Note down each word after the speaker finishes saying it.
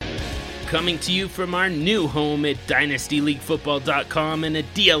coming to you from our new home at dynastyleaguefootball.com and a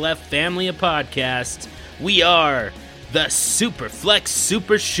DLF family of podcasts. We are the Superflex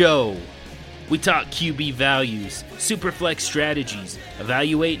Super Show. We talk QB values, Superflex strategies,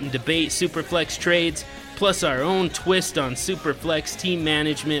 evaluate and debate Superflex trades, plus our own twist on Superflex team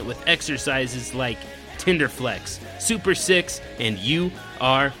management with exercises like Tinderflex, Super 6, and You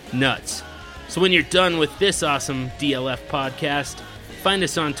Are Nuts. So when you're done with this awesome DLF podcast, find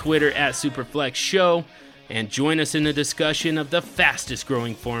us on Twitter at Superflex Show and join us in a discussion of the fastest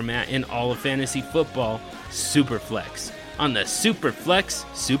growing format in all of fantasy football, Superflex, on the Superflex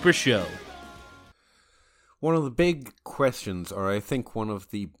Super Show. One of the big questions, or I think one of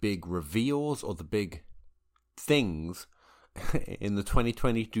the big reveals or the big things in the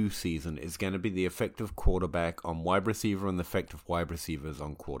 2022 season is going to be the effect of quarterback on wide receiver and the effect of wide receivers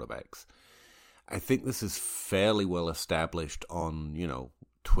on quarterbacks. I think this is fairly well established on,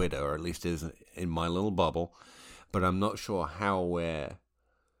 Twitter, or at least is in my little bubble, but I'm not sure how aware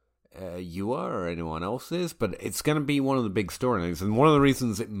you are or anyone else is, but it's going to be one of the big storylines. And one of the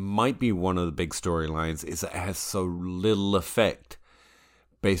reasons it might be one of the big storylines is that it has so little effect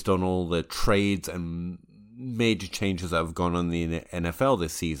based on all the trades and major changes that have gone on in the NFL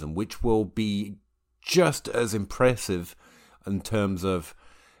this season, which will be just as impressive in terms of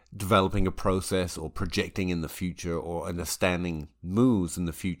developing a process or projecting in the future or understanding moves in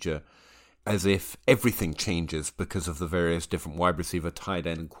the future, as if everything changes because of the various different wide receiver, tight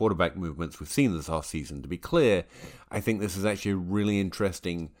end, and quarterback movements we've seen this offseason. To be clear, I think this is actually a really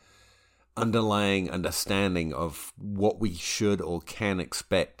interesting underlying understanding of what we should or can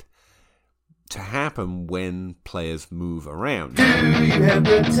expect to happen when players move around. Do you have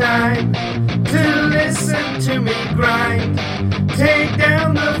the time to listen to me grind? Take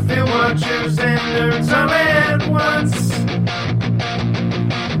down the film watchers and nerds all at once.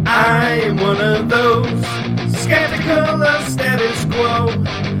 I am one of those skeptical of status quo,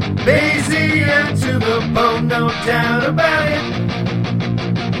 lazy and to the bone, no doubt about it.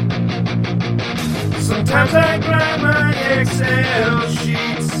 Sometimes I grind my Excel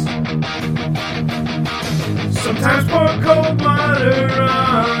sheets, sometimes pour cold water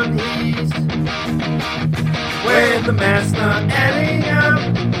on heat. When the math's not adding up,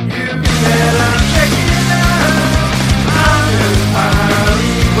 you better check it out. I'm just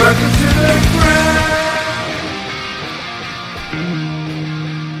piling, welcome to the ground.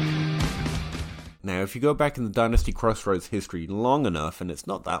 Now, if you go back in the Dynasty Crossroads history long enough, and it's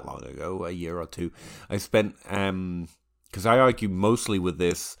not that long ago, a year or two, I spent, because I argue mostly with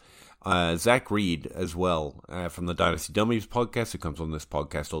this, Zach Reed as well, from the Dynasty Dummies podcast, who comes on this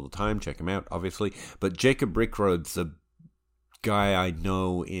podcast all the time. Check him out, obviously. But Jacob Brickroad's a guy I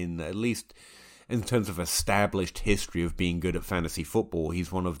know in, at least in terms of established history of being good at fantasy football.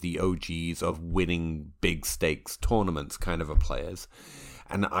 He's one of the OGs of winning big stakes tournaments kind of a players.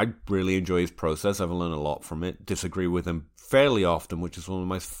 And I really enjoy his process. I've learned a lot from it. Disagree with him fairly often, which is one of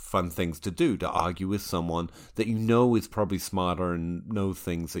the most fun things to do, to argue with someone that you know is probably smarter and knows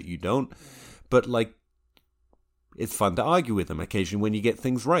things that you don't. But, it's fun to argue with them occasionally when you get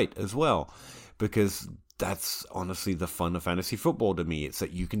things right as well. Because that's honestly the fun of fantasy football to me. It's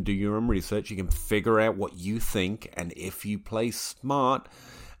that you can do your own research, you can figure out what you think, and if you play smart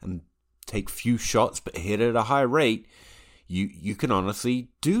and take few shots but hit at a high rate, you can honestly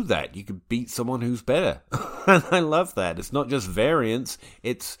do that. You can beat someone who's better. And I love that. It's not just variance.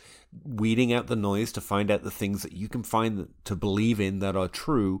 It's weeding out the noise to find out the things that you can find to believe in that are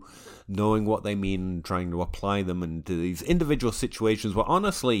true, knowing what they mean and trying to apply them into these individual situations where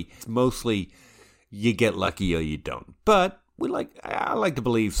honestly, it's mostly you get lucky or you don't. But I like to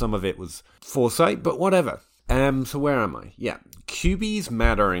believe some of it was foresight, but whatever. So where am I? Yeah. QBs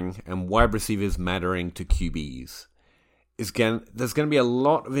mattering and wide receivers mattering to QBs. There's going to be a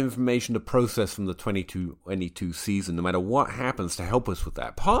lot of information to process from the 2022 season, no matter what happens, to help us with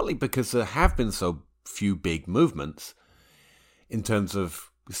that. Partly because there have been so few big movements in terms of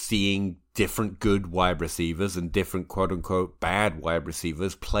seeing different good wide receivers and different quote-unquote bad wide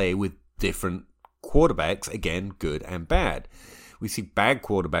receivers play with different quarterbacks, again, good and bad. We see bad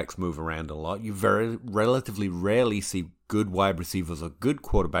quarterbacks move around a lot. You relatively rarely see good wide receivers or good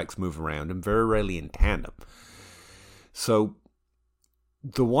quarterbacks move around, and very rarely in tandem. So,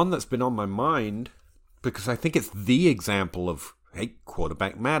 the one that's been on my mind, because I think it's the example of, hey,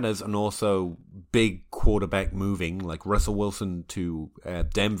 quarterback matters, and also big quarterback moving, like Russell Wilson to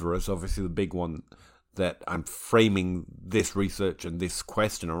Denver is obviously the big one that I'm framing this research and this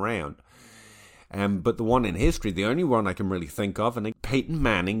question around. But the one in history, the only one I can really think of, and Peyton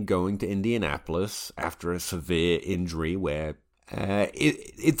Manning going to Indianapolis after a severe injury where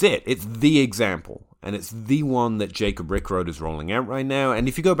It's the example. And it's the one that Jacob Rickroad is rolling out right now. And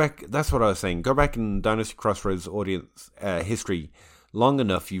if you go back, that's what I was saying, go back in Dynasty Crossroads audience history long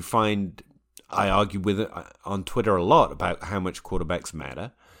enough, you find I argue with it on Twitter a lot about how much quarterbacks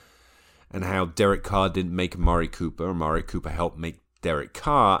matter and how Derek Carr didn't make Amari Cooper. Amari Cooper helped make Derek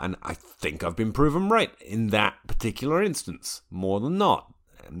Carr, and I think I've been proven right in that particular instance, more than not.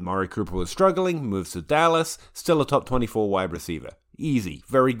 Amari Cooper was struggling, moves to Dallas, still a top 24 wide receiver. Easy.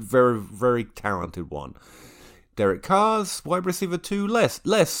 Very, very, very talented one. Derek Carr's wide receiver 2,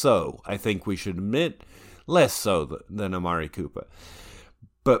 less so, I think we should admit. Less so than Amari Cooper.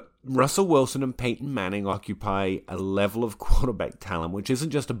 But Russell Wilson and Peyton Manning occupy a level of quarterback talent which isn't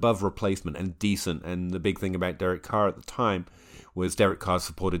just above replacement and decent. And the big thing about Derek Carr at the time was Derek Carr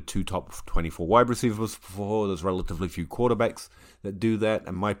supported 2 top 24 wide receivers before. There's relatively few quarterbacks that do that.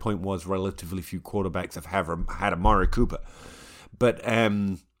 And my point was relatively few quarterbacks have had Amari Cooper. But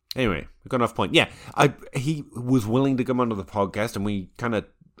anyway, we've gone off point. Yeah, he was willing to come onto the podcast, and we kind of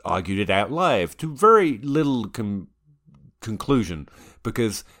argued it out live to very little conclusion,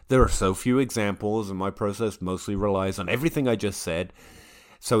 because there are so few examples, and my process mostly relies on everything I just said.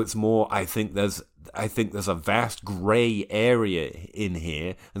 So it's more, I think there's a vast grey area in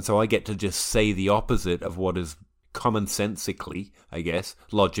here, and so I get to just say the opposite of what is commonsensically, I guess,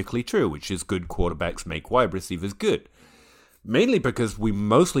 logically true, which is good quarterbacks make wide receivers good. Mainly because we're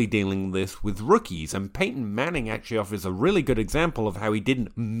mostly dealing this with rookies, and Peyton Manning actually offers a really good example of how he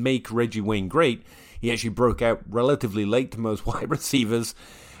didn't make Reggie Wayne great. He actually broke out relatively late to most wide receivers,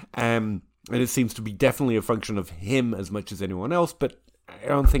 and it seems to be definitely a function of him as much as anyone else, but I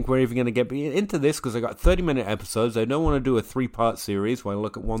don't think we're even going to get into this because I got 30-minute episodes. I don't want to do a 3-part series where I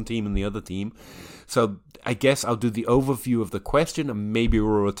look at one team and the other team. So I guess I'll do the overview of the question, and maybe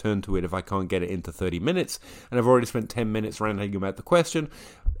we'll return to it if I can't get it into 30 minutes. And I've already spent 10 minutes ranting about the question.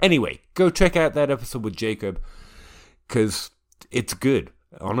 Anyway, go check out that episode with Jacob, because it's good,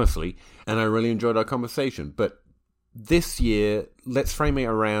 honestly. And I really enjoyed our conversation. But this year, let's frame it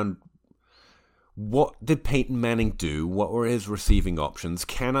around, what did Peyton Manning do? What were his receiving options?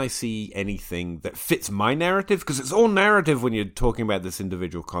 Can I see anything that fits my narrative? Because it's all narrative when you're talking about this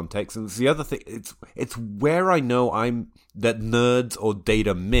individual context. And it's the other thing, it's where I know that nerds or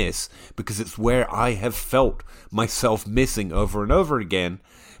data miss, because it's where I have felt myself missing over and over again,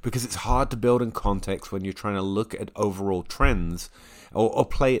 because it's hard to build in context when you're trying to look at overall trends or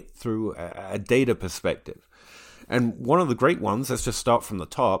play it through a data perspective. And one of the great ones, let's just start from the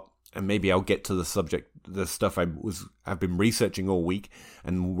top, and maybe I'll get to the subject, the stuff I've been researching all week,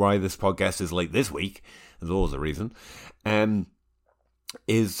 and why this podcast is late this week. There's always a reason.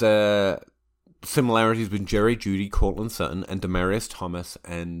 Is similarities between Jerry Jeudy, Cortland Sutton, and Demaryius Thomas,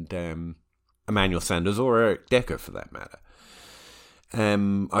 and Emmanuel Sanders, or Eric Decker for that matter,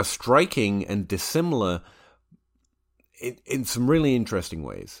 are striking and dissimilar in some really interesting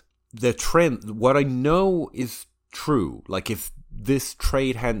ways. The trend, what I know is true, like if this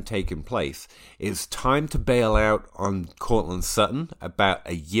trade hadn't taken place, it's time to bail out on Cortland Sutton about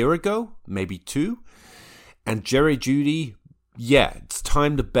a year ago, maybe 2. And Jerry Jeudy, yeah, it's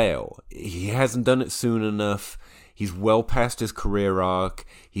time to bail. He hasn't done it soon enough. He's well past his career arc.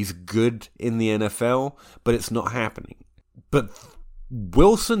 He's good in the NFL, but it's not happening. But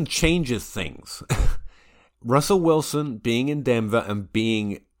Wilson changes things. Russell Wilson being in Denver and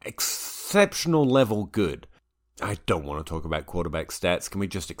being exceptional level good. I don't want to talk about quarterback stats. Can we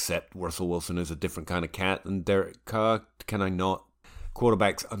just accept Russell Wilson is a different kind of cat than Derek Carr? Can I not?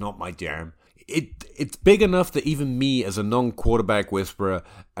 Quarterbacks are not my jam. It's big enough that even me as a non-quarterback whisperer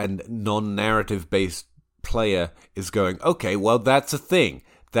and non-narrative-based player is going, okay, well, that's a thing.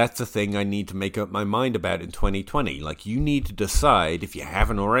 That's a thing I need to make up my mind about in 2020. Like, you need to decide, if you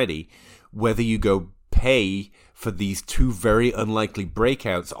haven't already, whether you go pay for these 2 very unlikely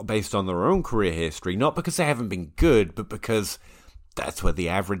breakouts based on their own career history, not because they haven't been good, but because that's where the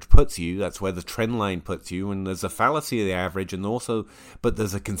average puts you, that's where the trend line puts you, and there's a fallacy of the average, and also, but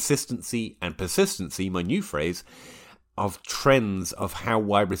there's a consistency and persistency, my new phrase, of trends of how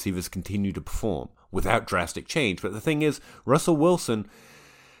wide receivers continue to perform without drastic change. But the thing is, Russell Wilson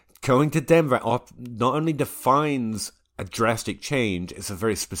going to Denver not only defines a drastic change, it's a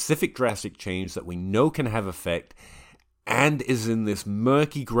very specific drastic change that we know can have effect, and is in this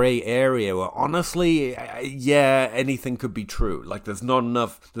murky gray area where honestly, yeah, anything could be true. Like there's not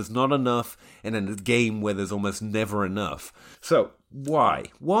enough in a game where there's almost never enough. So why?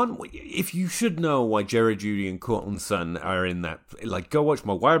 One, if you should know why Jerry Jeudy and Cortland Sutton are in that, like go watch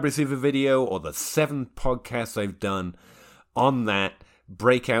my wide receiver video or the 7 podcasts I've done on that.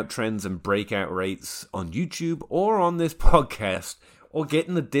 breakout trends and breakout rates on YouTube or on this podcast, or get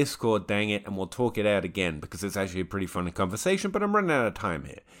in the Discord, dang it, and we'll talk it out again, because it's actually a pretty funny conversation, but I'm running out of time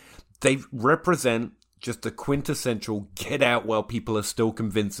here. They represent just a quintessential get out while people are still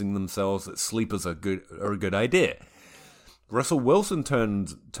convincing themselves that sleepers are a good idea. Russell Wilson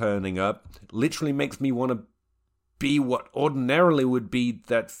turning up literally makes me want to be what ordinarily would be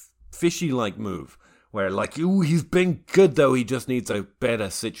that fishy-like move, where like, ooh, he's been good though, he just needs a better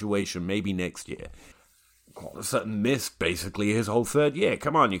situation, maybe next year. All of a sudden missed basically his whole third year.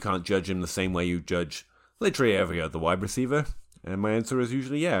 Come on, you can't judge him the same way you judge literally every other wide receiver. And my answer is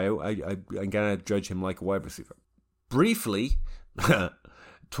usually, yeah, I'm going to judge him like a wide receiver. Briefly,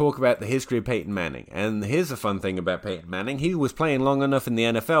 talk about the history of Peyton Manning. And here's a fun thing about Peyton Manning. He was playing long enough in the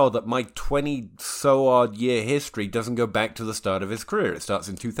NFL that my 20-so-odd year history doesn't go back to the start of his career. It starts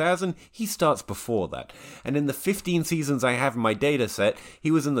in 2000. He starts before that. And in the 15 seasons I have in my data set, he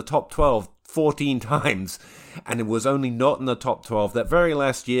was in the top 12 14 times, and it was only not in the top 12 that very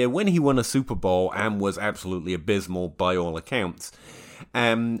last year when he won a Super Bowl and was absolutely abysmal by all accounts.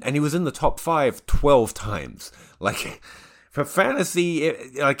 And he was in the top 5 12 times. Like, for fantasy,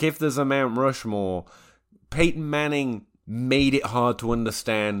 like if there's a Mount Rushmore, Peyton Manning made it hard to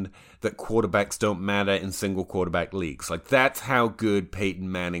understand that quarterbacks don't matter in single quarterback leagues. Like, that's how good Peyton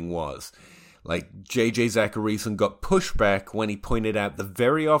Manning was. Like, J.J. Zacharyson got pushback when he pointed out the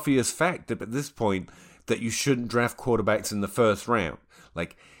very obvious fact that at this point that you shouldn't draft quarterbacks in the first round.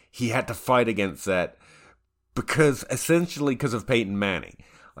 Like, he had to fight against that essentially because of Peyton Manning.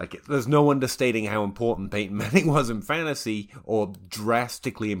 Like, there's no understating how important Peyton Manning was in fantasy, or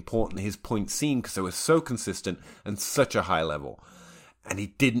drastically important his points seen, because it was so consistent and such a high level. And he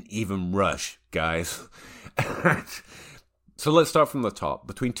didn't even rush, guys. So let's start from the top.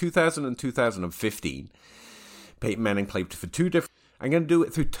 Between 2000 and 2015, Peyton Manning played for two different... I'm going to do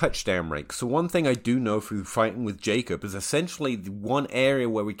it through touchdown rates. So one thing I do know through fighting with Jacob is essentially the one area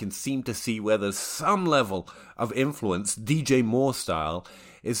where we can seem to see where there's some level of influence, DJ Moore style,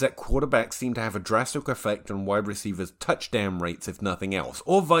 is that quarterbacks seem to have a drastic effect on wide receivers' touchdown rates, if nothing else,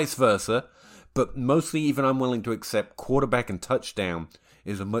 or vice versa. But mostly, even I'm willing to accept quarterback and touchdown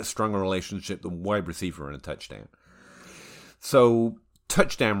is a much stronger relationship than wide receiver and a touchdown. So,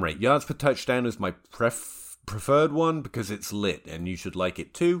 touchdown rate. Yards per touchdown is my preferred one because it's lit, and you should like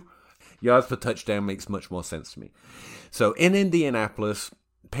it too. Yards per touchdown makes much more sense to me. So, in Indianapolis,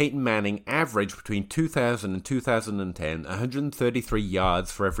 Peyton Manning averaged between 2000 and 2010 133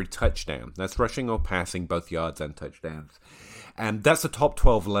 yards for every touchdown. That's rushing or passing, both yards and touchdowns. And that's a top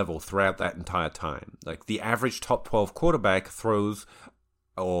 12 level throughout that entire time. Like, the average top 12 quarterback throws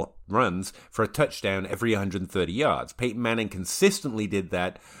or runs for a touchdown every 130 yards. Peyton Manning consistently did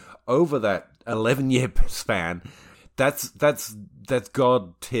that over that 11-year span. That's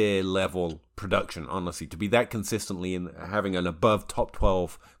God tier level production, honestly. To be that consistently in having an above top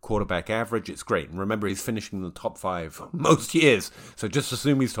 12 quarterback average, it's great. And remember, he's finishing in the top 5 most years. So just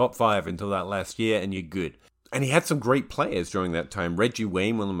assume he's top 5 until that last year and you're good. And he had some great players during that time. Reggie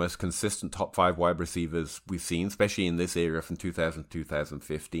Wayne, one of the most consistent top 5 wide receivers we've seen, especially in this era from 2000 to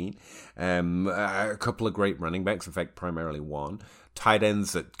 2015. A couple of great running backs, in fact, primarily one. Tight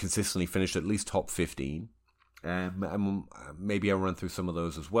ends that consistently finished at least top 15. Maybe I'll run through some of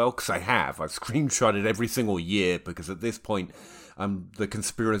those as well, because I've screenshotted every single year, because at this point, I'm the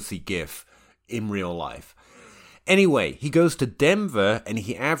conspiracy gif in real life. Anyway, he goes to Denver, and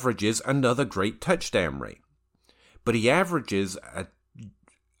he averages another great touchdown rate. But he averages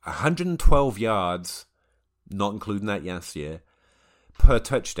 112 yards, not including that last year, per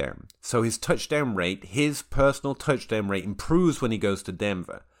touchdown. So his touchdown rate, his personal touchdown rate, improves when he goes to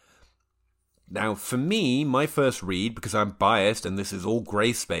Denver. Now, for me, my first read, because I'm biased and this is all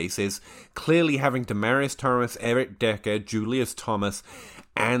gray space, is clearly having Demaryius Thomas, Eric Decker, Julius Thomas,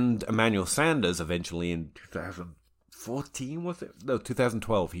 and Emmanuel Sanders eventually in 2014, was it? No,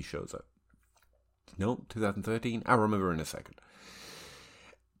 2012 he shows up. No, 2013? I'll remember in a second.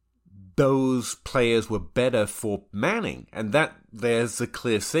 Those players were better for Manning, and that there's a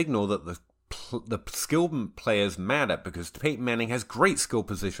clear signal that the skilled players matter, because Peyton Manning has great skill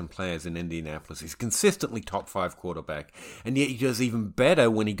position players in Indianapolis. He's consistently top 5 quarterback, and yet he does even better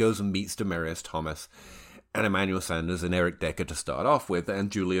when he goes and meets Demaryius Thomas and Emmanuel Sanders and Eric Decker to start off with,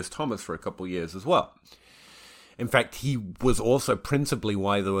 and Julius Thomas for a couple of years as well. In fact, he was also principally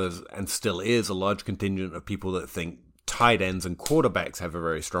why there was, and still is, a large contingent of people that think tight ends and quarterbacks have a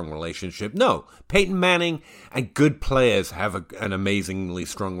very strong relationship. No, Peyton Manning and good players have an amazingly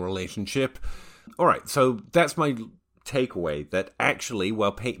strong relationship. All right, so that's my takeaway, that actually,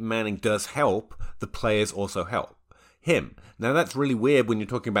 while Peyton Manning does help, the players also help. him. Now, that's really weird when you're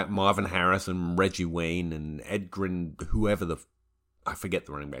talking about Marvin Harrison, Reggie Wayne, and Edgren, whoever I forget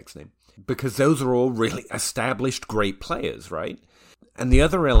the running back's name. Because those are all really established great players, right? And the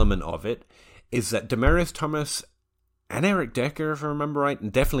other element of it is that Demaryius Thomas and Eric Decker, if I remember right,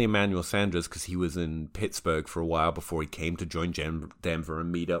 and definitely Emmanuel Sanders, because he was in Pittsburgh for a while before he came to join Denver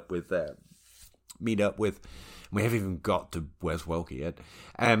and meet up with, we haven't even got to Wes Welker yet,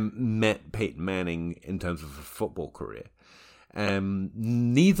 met Peyton Manning in terms of a football career.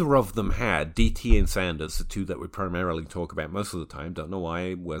 Neither of them had, DT and Sanders, the two that we primarily talk about most of the time, don't know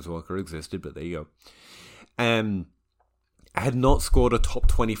why Wes Welker existed, but there you go, had not scored a top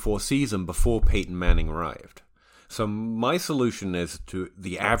 24 season before Peyton Manning arrived. So my solution is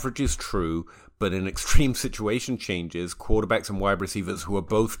the average is true, but in extreme situation changes, quarterbacks and wide receivers who are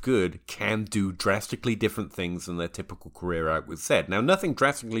both good can do drastically different things than their typical career outward said. Now, nothing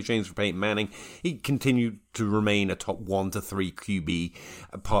drastically changed for Peyton Manning. He continued to remain a top 1 to 3 QB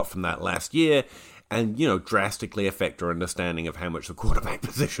apart from that last year, and, drastically affect our understanding of how much the quarterback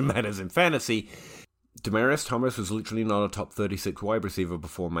position matters in fantasy. Demaryius Thomas was literally not a top 36 wide receiver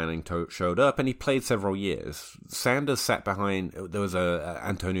before Manning showed up, and he played several years. Sanders sat behind, there was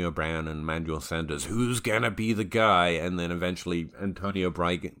Antonio Brown and Emmanuel Sanders, who's going to be the guy, and then eventually Antonio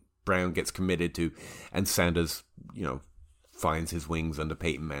Brown gets committed to, and Sanders, finds his wings under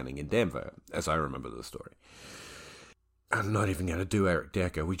Peyton Manning in Denver, as I remember the story. I'm not even going to do Eric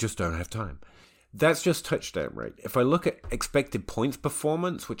Decker, we just don't have time. That's just touchdown rate. If I look at expected points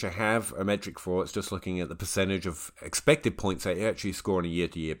performance, which I have a metric for, it's just looking at the percentage of expected points I actually score on a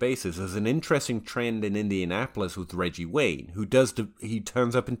year-to-year basis. There's an interesting trend in Indianapolis with Reggie Wayne, he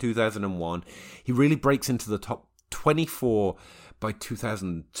turns up in 2001. He really breaks into the top 24 by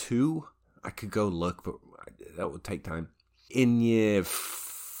 2002. I could go look, but that would take time. In year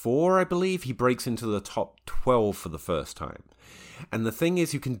 4, I believe, he breaks into the top 12 for the first time. And the thing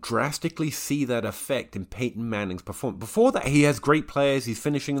is, you can drastically see that effect in Peyton Manning's performance. Before that, he has great players, he's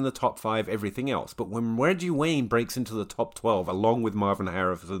finishing in the top 5, everything else. But when Reggie Wayne breaks into the top 12, along with Marvin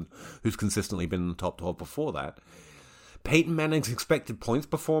Harrison, who's consistently been in the top 12 before that, Peyton Manning's expected points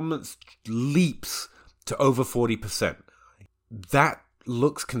performance leaps to over 40%. That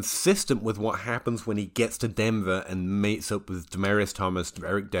looks consistent with what happens when he gets to Denver and mates up with Demaryius Thomas,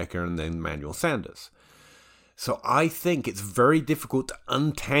 Eric Decker, and then Emmanuel Sanders. So I think it's very difficult to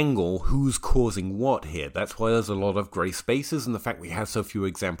untangle who's causing what here. That's why there's a lot of grey spaces, and the fact we have so few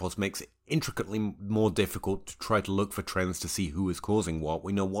examples makes it intricately more difficult to try to look for trends to see who is causing what.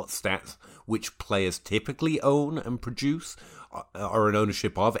 We know what stats which players typically own and produce, are in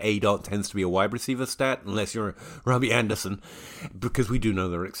ownership of. A-dot tends to be a wide receiver stat, unless you're Robbie Anderson, because we do know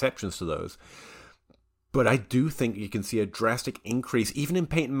there are exceptions to those. But I do think you can see a drastic increase, even in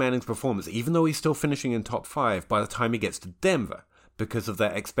Peyton Manning's performance, even though he's still finishing in top 5 by the time he gets to Denver, because of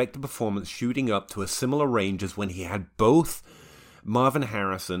that expected performance shooting up to a similar range as when he had both Marvin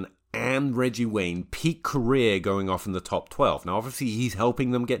Harrison and Reggie Wayne peak career going off in the top 12. Now, obviously, he's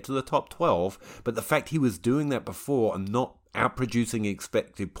helping them get to the top 12, but the fact he was doing that before and not outproducing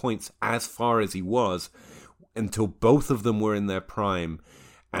expected points as far as he was until both of them were in their prime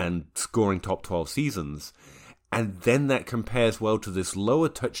and scoring top 12 seasons. And then that compares well to this lower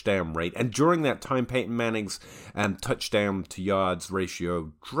touchdown rate. And during that time, Peyton Manning's touchdown to yards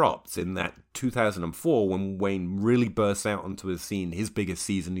ratio drops in that 2004 when Wayne really bursts out onto his scene. His biggest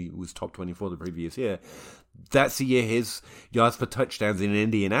season, he was top 24 the previous year. That's the year his yards per touchdowns in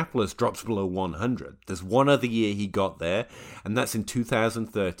Indianapolis drops below 100. There's one other year he got there, and that's in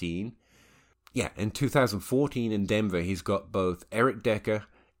 2013. Yeah, in 2014 in Denver, he's got both Eric Decker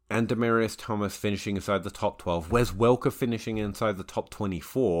and Demaryius Thomas finishing inside the top 12. Wes Welker finishing inside the top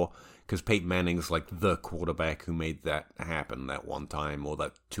 24, because Peyton Manning's like the quarterback who made that happen that one time, or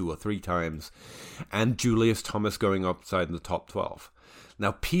that 2 or 3 times. And Julius Thomas going upside in the top 12.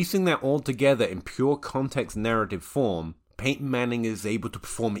 Now, piecing that all together in pure context narrative form, Peyton Manning is able to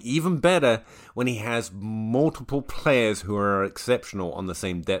perform even better when he has multiple players who are exceptional on the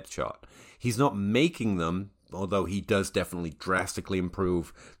same depth chart. He's not making them, although he does definitely drastically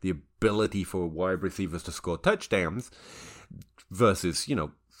improve the ability for wide receivers to score touchdowns versus,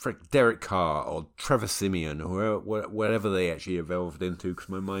 Derek Carr or Trevor Siemian or whatever they actually evolved into, because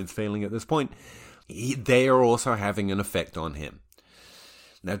my mind's failing at this point. They are also having an effect on him.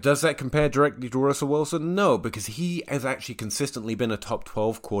 Now, does that compare directly to Russell Wilson? No, because he has actually consistently been a top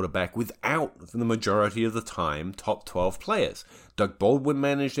 12 quarterback without, for the majority of the time, top 12 players. Doug Baldwin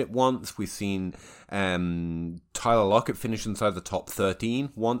managed it once. We've seen Tyler Lockett finish inside the top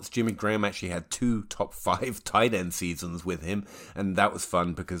 13 once. Jimmy Graham actually had 2 top 5 tight end seasons with him, and that was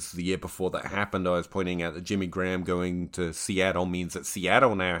fun because the year before that happened, I was pointing out that Jimmy Graham going to Seattle means that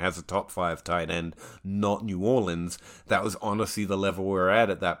Seattle now has a top 5 tight end, not New Orleans. That was honestly the level we were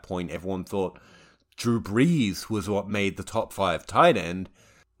at that point. Everyone thought Drew Brees was what made the top 5 tight end.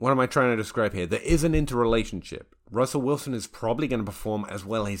 What am I trying to describe here? There is an interrelationship. Russell Wilson is probably going to perform as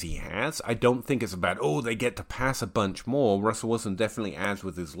well as he has. I don't think it's about, they get to pass a bunch more. Russell Wilson definitely adds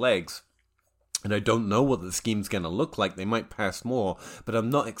with his legs. And I don't know what the scheme's going to look like. They might pass more, but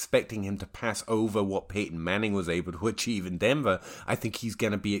I'm not expecting him to pass over what Peyton Manning was able to achieve in Denver. I think he's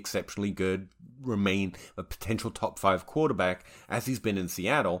going to be exceptionally good, remain a potential top 5 quarterback as he's been in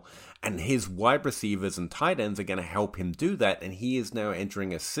Seattle. And his wide receivers and tight ends are going to help him do that. And he is now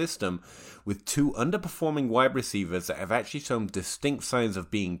entering a system with 2 underperforming wide receivers that have actually shown distinct signs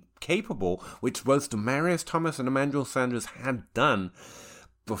of being capable, which both Demaryius Thomas and Emmanuel Sanders had done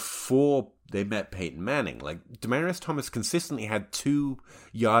before they met Peyton Manning. Like, Demaryius Thomas consistently had 2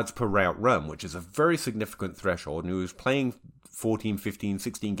 yards per route run, which is a very significant threshold, and he was playing 14, 15,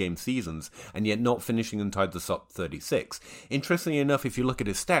 16 game seasons, and yet not finishing inside the top 36. Interestingly enough, if you look at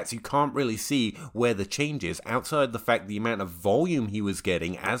his stats, you can't really see where the change is, outside the fact the amount of volume he was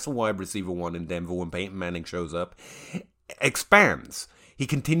getting as a wide receiver 1 in Denver when Peyton Manning shows up expands. He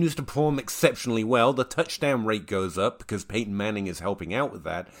continues to perform exceptionally well. The touchdown rate goes up because Peyton Manning is helping out with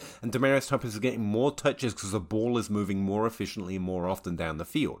that. And Demaryius Thomas is getting more touches because the ball is moving more efficiently and more often down the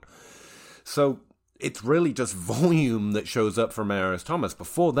field. So it's really just volume that shows up for Demaryius Thomas.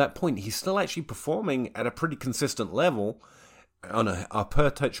 Before that point, he's still actually performing at a pretty consistent level on a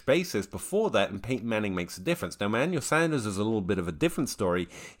per-touch basis before that, and Peyton Manning makes a difference. Now, Emmanuel Sanders is a little bit of a different story.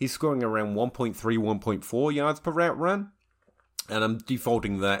 He's scoring around 1.3, 1.4 yards per route run. And I'm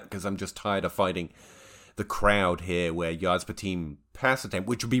defaulting that because I'm just tired of fighting the crowd here where yards per team pass attempt,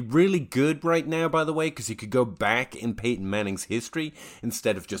 which would be really good right now, by the way, because you could go back in Peyton Manning's history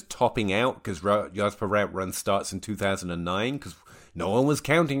instead of just topping out, because yards per route run starts in 2009, because no one was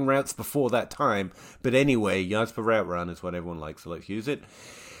counting routes before that time. But anyway, yards per route run is what everyone likes, so let's use it.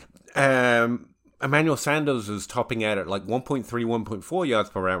 Emmanuel Sanders is topping out at like 1.3, 1.4 yards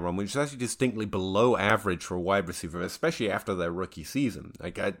per route run, which is actually distinctly below average for a wide receiver, especially after their rookie season.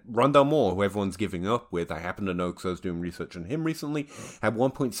 Like Rondale Moore, who everyone's giving up with, I happen to know because I was doing research on him recently, had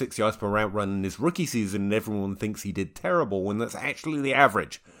 1.6 yards per route run in his rookie season, and everyone thinks he did terrible when that's actually the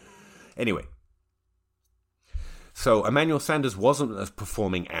average. Anyway. So Emmanuel Sanders wasn't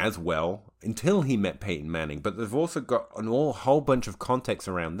performing as well until he met Peyton Manning, but they've also got a whole bunch of context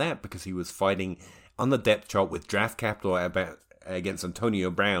around that because he was fighting on the depth chart with draft capital against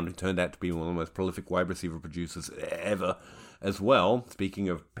Antonio Brown, who turned out to be one of the most prolific wide receiver producers ever as well. Speaking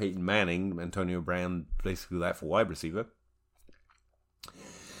of Peyton Manning, Antonio Brown, basically that for wide receiver.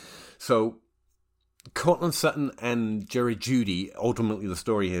 So Cortland Sutton and Jerry Jeudy, ultimately the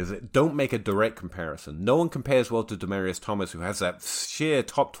story here is that don't make a direct comparison. No one compares well to Demaryius Thomas, who has that sheer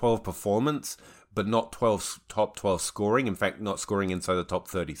top 12 performance, but not top 12 scoring. In fact, not scoring inside the top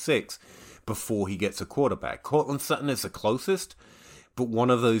 36 before he gets a quarterback. Cortland Sutton is the closest, but one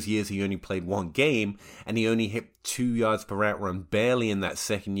of those years he only played 1 game, and he only hit 2 yards per route run barely in that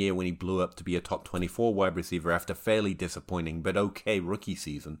second year when he blew up to be a top 24 wide receiver after fairly disappointing, but okay rookie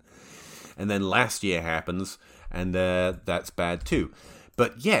season. And then last year happens, and that's bad too.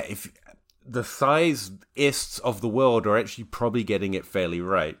 But yeah, if the size-ists of the world are actually probably getting it fairly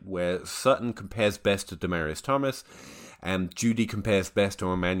right, where Sutton compares best to Demaryius Thomas, and Jeudy compares best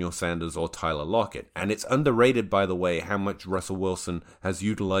to Emmanuel Sanders or Tyler Lockett. And it's underrated, by the way, how much Russell Wilson has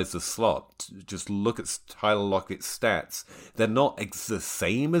utilized the slot. Just look at Tyler Lockett's stats. They're not the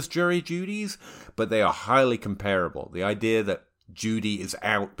same as Jerry Jeudy's, but they are highly comparable. The idea that Jeudy is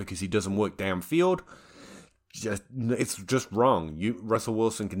out because he doesn't work downfield, it's just wrong. Russell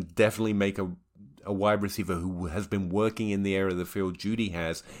Wilson can definitely make a wide receiver who has been working in the area of the field Jeudy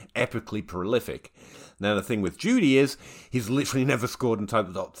has epically prolific. Now the thing with Jeudy is he's literally never scored inside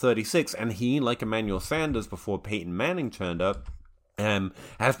the top 36, and he, like Emmanuel Sanders before Peyton Manning turned up,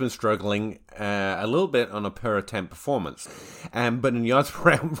 has been struggling a little bit on a per attempt performance. But in yards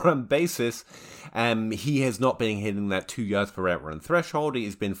per route run basis, he has not been hitting that 2 yards per route run threshold.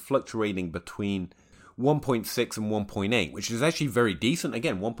 He's been fluctuating between 1.6 and 1.8, which is actually very decent.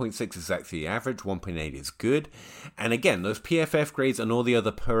 Again, 1.6 is actually average, 1.8 is good. And again, those PFF grades and all the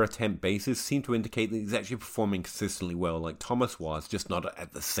other per attempt bases seem to indicate that he's actually performing consistently well, like Thomas was, just not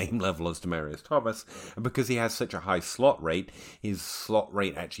at the same level as Demaryius Thomas. And because he has such a high slot rate, his slot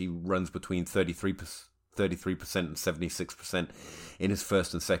rate actually runs between 33% 33% and 76% in his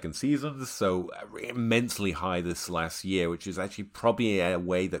first and second seasons. So immensely high this last year, which is actually probably a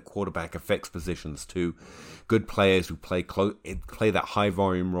way that quarterback affects positions too. Good players who play that high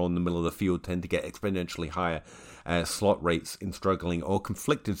volume role in the middle of the field tend to get exponentially higher slot rates in struggling or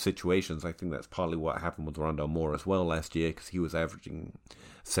conflicted situations. I think that's partly what happened with Rondale Moore as well last year, because he was averaging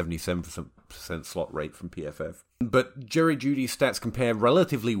 77% slot rate from PFF. But Jerry Jeudy's stats compare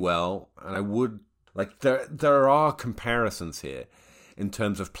relatively well, and I would there are comparisons here in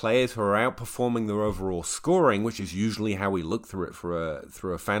terms of players who are outperforming their overall scoring, which is usually how we look through it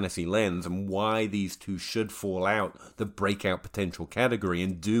through a fantasy lens, and why these two should fall out the breakout potential category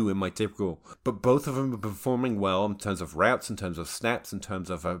and do in my typical. But both of them are performing well in terms of routes, in terms of snaps, in terms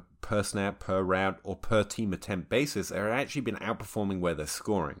of a per snap, per route, or per team attempt basis. They've actually been outperforming where they're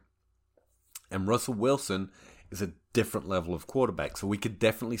scoring. And Russell Wilson is a different level of quarterback, so we could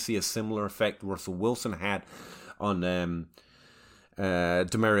definitely see a similar effect Russell Wilson had on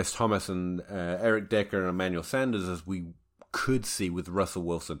Demaryius Thomas and Eric Decker and Emmanuel Sanders, as we could see with Russell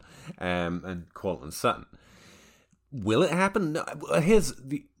Wilson and Courtland Sutton. Will it happen? No. Here's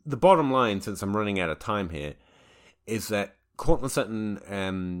the bottom line, since I'm running out of time here, is that Courtland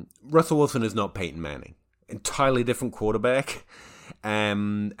Sutton, Russell Wilson is not Peyton Manning. Entirely different quarterback,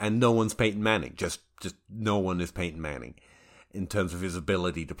 and no one's Peyton Manning. Just no one is Peyton Manning in terms of his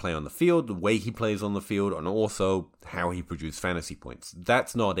ability to play on the field, the way he plays on the field, and also how he produces fantasy points.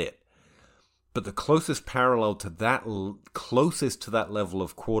 That's not it. But the closest parallel to that, closest to that level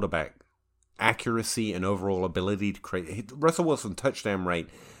of quarterback accuracy and overall ability to create, Russell Wilson touchdown rate,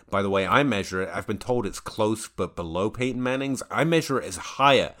 by the way I measure it, I've been told it's close but below Peyton Manning's. I measure it as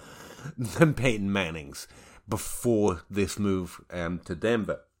higher than Peyton Manning's before this move to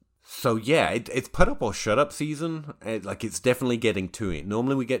Denver. So yeah, it's put up or shut up season. It's definitely getting to it.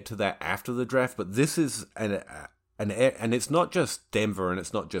 Normally we get to that after the draft, but this is and it's not just Denver and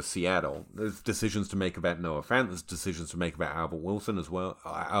it's not just Seattle. There's decisions to make about Noah Fant. There's decisions to make about Albert Wilson as well.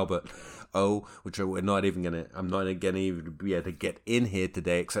 Albert O, which I'm not even even be able to get in here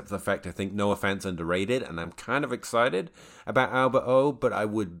today, except for the fact I think Noah Fant's underrated, and I'm kind of excited about Albert O, but I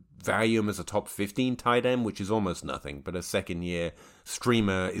would value him as a top 15 tight end, which is almost nothing. But a second year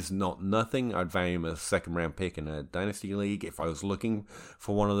streamer is not nothing. I'd value him as a second round pick in a Dynasty league if I was looking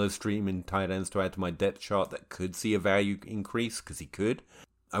for one of those streaming tight ends to add to my depth chart that could see a value increase, because he could.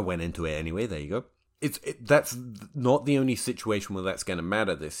 I went into it anyway. There you go. That's not the only situation where that's going to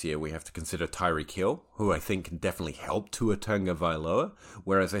matter this year. We have to consider Tyreek Hill, who I think can definitely help Tua Tagovailoa,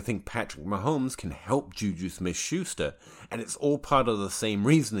 whereas I think Patrick Mahomes can help Juju Smith-Schuster, and it's all part of the same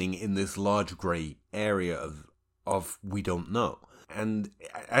reasoning in this large gray area of we don't know. And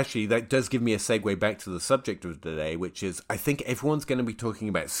actually, that does give me a segue back to the subject of today, which is I think everyone's going to be talking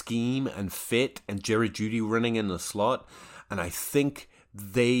about scheme and fit and Jerry Jeudy running in the slot, and I think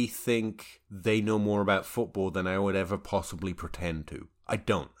they know more about football than I would ever possibly pretend to. I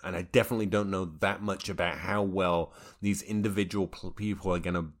don't. And I definitely don't know that much about how well these individual people are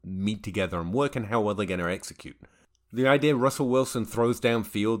going to meet together and work and how well they're going to execute. The idea Russell Wilson throws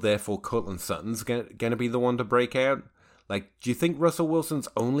downfield, therefore Courtland Sutton's going to be the one to break out. Do you think Russell Wilson's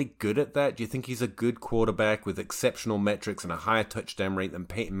only good at that? Do you think he's a good quarterback with exceptional metrics and a higher touchdown rate than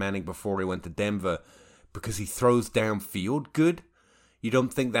Peyton Manning before he went to Denver because he throws downfield good? You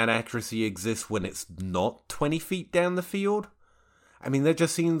don't think that accuracy exists when it's not 20 feet down the field? I mean, that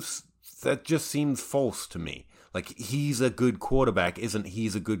just seems false to me. He's a good quarterback, isn't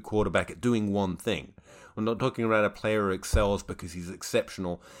he's a good quarterback at doing one thing. We're not talking about a player who excels because he's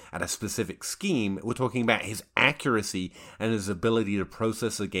exceptional at a specific scheme. We're talking about his accuracy and his ability to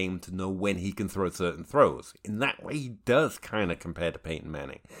process a game to know when he can throw certain throws. In that way, he does kind of compare to Peyton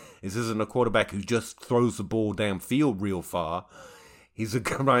Manning. This isn't a quarterback who just throws the ball downfield real far. He's a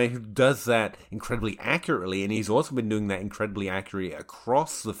guy who does that incredibly accurately, and he's also been doing that incredibly accurately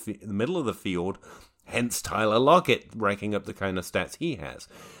across the middle of the field, hence Tyler Lockett racking up the kind of stats he has.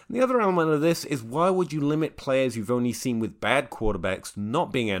 And the other element of this is, why would you limit players you've only seen with bad quarterbacks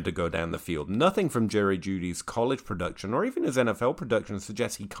not being able to go down the field? Nothing from Jerry Jeudy's college production or even his NFL production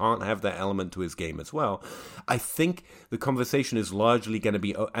suggests he can't have that element to his game as well. I think the conversation is largely going to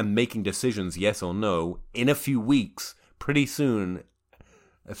be, and making decisions, yes or no, in a few weeks, pretty soon,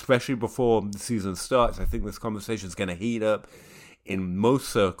 especially before the season starts. I think this conversation is going to heat up in most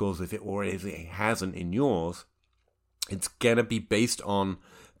circles, if it hasn't in yours. It's going to be based on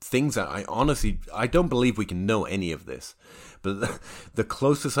things that I don't believe we can know any of this. But the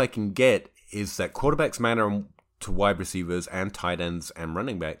closest I can get is that quarterbacks matter to wide receivers and tight ends and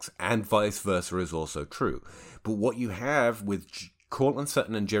running backs, and vice versa is also true. But what you have with Cortland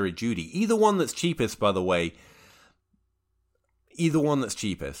Sutton and Jerry Jeudy. Either one that's cheapest, by the way. Either one that's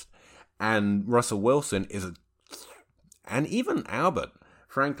cheapest. And Russell Wilson and even Albert,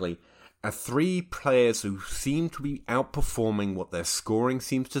 frankly, are three players who seem to be outperforming what their scoring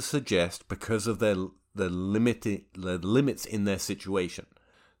seems to suggest because of the limits in their situation.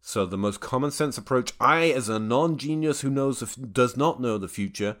 So the most common sense approach I, as a non-genius who does not know the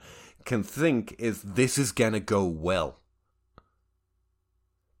future, can think is this is going to go well.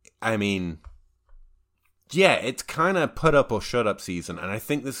 I mean, yeah, it's kind of put up or shut up season, and I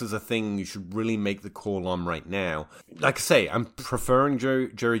think this is a thing you should really make the call on right now. Like I say, I'm preferring Jerry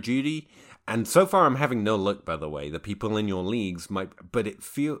Jeudy, and so far I'm having no luck, by the way. The people in your leagues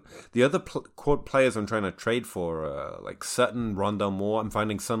the other players I'm trying to trade for, like Sutton, Rondale Moore, I'm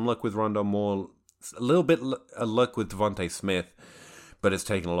finding some luck with Rondale Moore, a little bit of luck with Devontae Smith, but it's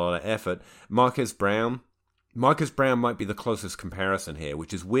taken a lot of effort. Marcus Brown might be the closest comparison here,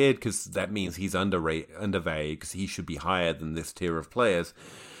 which is weird because that means he's undervalued because he should be higher than this tier of players.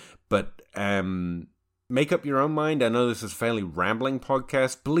 But make up your own mind. I know this is a fairly rambling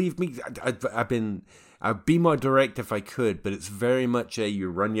podcast. Believe me, I'd be more direct if I could, but it's very much you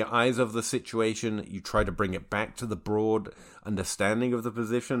run your eyes over the situation, you try to bring it back to the broad understanding of the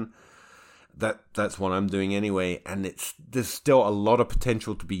position. That's what I'm doing anyway, and there's still a lot of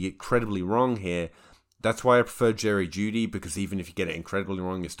potential to be incredibly wrong here. That's why I prefer Jerry Jeudy, because even if you get it incredibly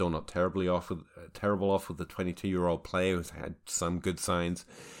wrong, you're still not terrible off with the 22-year-old player who's had some good signs.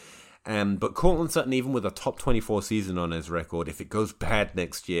 But Cortland Sutton, even with a top 24 season on his record, if it goes bad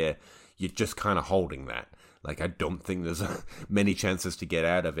next year, you're just kind of holding that. Like, I don't think there's many chances to get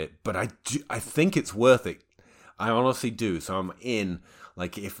out of it, but I think it's worth it. I honestly do. So I'm in.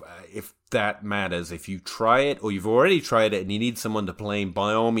 Like, if that matters, if you try it or you've already tried it and you need someone to blame,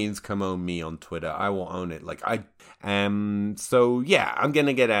 by all means, come own me on Twitter. I will own it. So yeah, I'm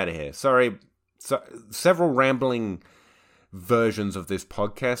gonna get out of here. Sorry, several rambling versions of this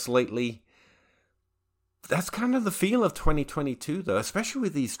podcast lately. That's kind of the feel of 2022, though, especially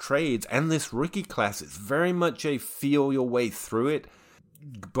with these trades and this rookie class. It's very much a feel your way through it.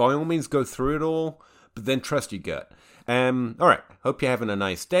 By all means, go through it all, but then trust your gut. Alright, hope you're having a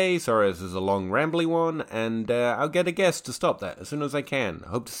nice day. Sorry this is a long rambly one, and I'll get a guest to stop that as soon as I can.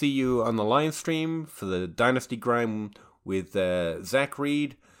 Hope to see you on the live stream for the Dynasty Grind with Zach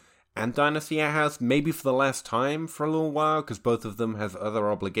Reed and Dynasty House, maybe for the last time for a little while, because both of them have other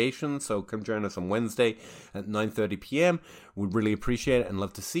obligations, so come join us on Wednesday at 9:30 p.m. We'd really appreciate it and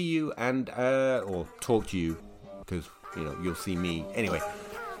love to see you, and or talk to you, because, you'll see me. Anyway,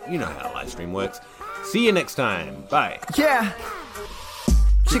 you know how a live stream works. See you next time. Bye. Yeah.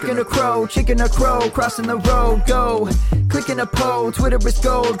 Chicken or crow, crossing the road, go. Clicking a poll, Twitter is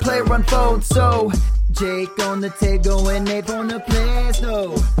gold, player unfold, so. Jake on the Tego and Nate on the plays,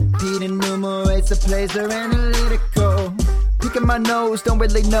 no. Pete enumerates the plays, they're analytical. Picking my nose, don't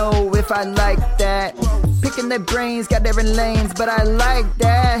really know if I like that. Picking their brains, got different lanes, but I like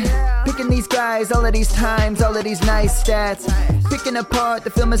that. Picking these guys, all of these times, all of these nice stats. Picking apart, the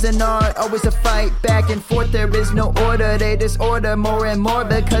film is an art, always a fight back and forth. There is no order, they disorder more and more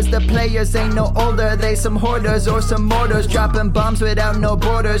because the players ain't no older. They some hoarders or some mortars, dropping bombs without no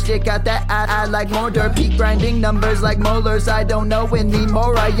borders. Jake got that I like mortar, Pete grinding numbers like molars. I don't know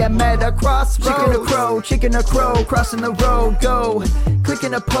anymore, I am at a crossroads. Chicken or crow, crossing the road, go.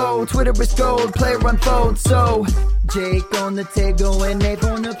 Clicking a poll, Twitter is gold, player unfold, so. Jake on the Tego and Nate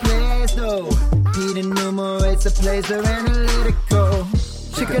on the plays, though. Pete enumerates the plays, they're analytical.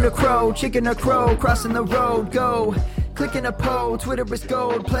 Chicken or crow, crossing the road, go. Clicking a poll, Twitter is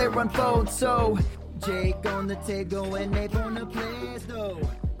gold, player unfold, so. Jake on the Tego and Nate on the plays, though.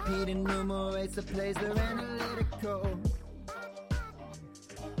 Pete enumerates the plays, they're analytical.